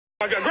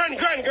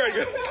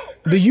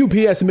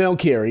The UPS mail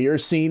carrier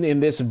seen in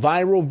this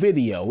viral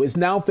video is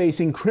now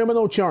facing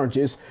criminal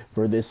charges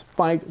for this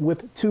fight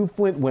with two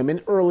Flint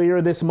women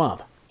earlier this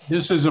month.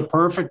 This is a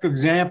perfect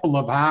example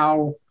of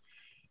how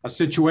a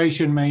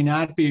situation may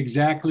not be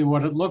exactly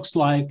what it looks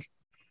like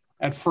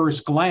at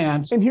first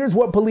glance. And here's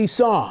what police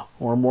saw,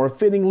 or more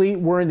fittingly,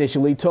 were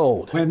initially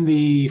told. When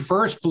the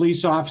first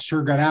police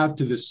officer got out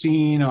to the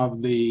scene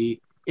of the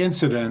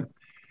incident,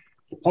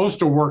 the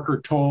postal worker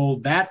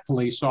told that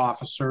police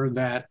officer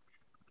that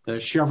the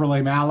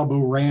Chevrolet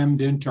Malibu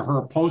rammed into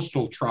her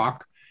postal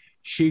truck.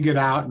 She got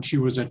out and she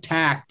was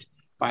attacked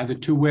by the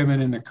two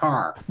women in the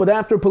car. But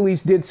after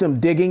police did some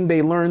digging,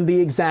 they learned the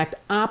exact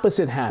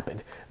opposite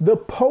happened. The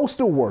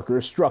postal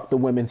worker struck the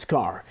women's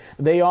car.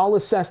 They all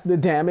assessed the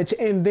damage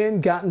and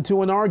then got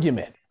into an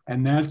argument.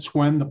 And that's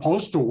when the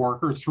postal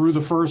worker threw the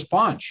first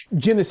punch.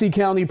 Genesee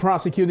County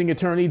prosecuting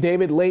attorney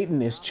David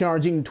Layton is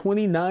charging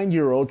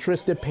 29-year-old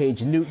Trista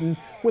Page Newton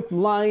with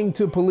lying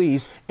to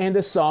police and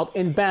assault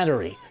and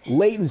battery.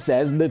 Layton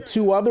says the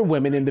two other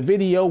women in the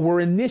video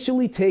were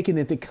initially taken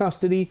into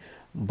custody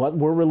but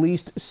were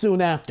released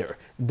soon after.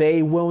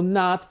 They will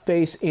not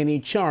face any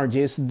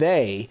charges.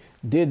 They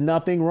did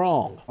nothing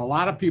wrong. A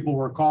lot of people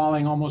were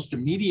calling almost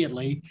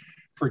immediately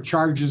for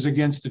charges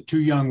against the two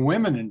young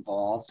women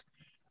involved,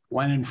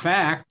 when in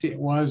fact it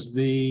was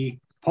the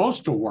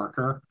postal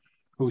worker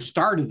who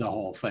started the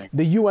whole thing.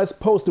 The U.S.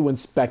 Postal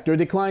Inspector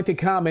declined to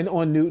comment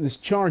on Newton's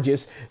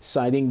charges,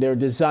 citing their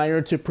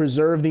desire to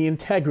preserve the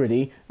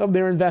integrity of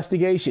their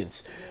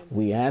investigations.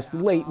 We asked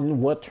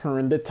Layton what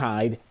turned the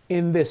tide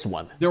in this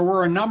one. There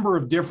were a number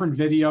of different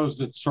videos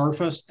that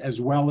surfaced, as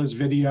well as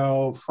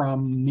video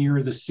from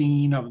near the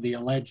scene of the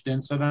alleged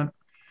incident.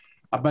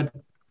 But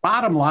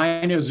bottom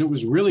line is it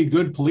was really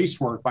good police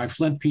work by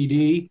Flint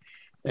PD.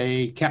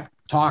 They kept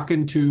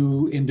talking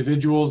to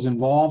individuals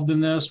involved in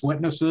this,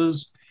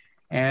 witnesses,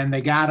 and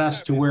they got us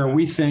to where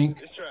we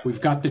think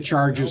we've got the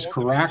charges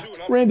correct.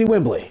 Randy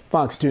Wembley,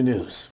 Fox 2 News.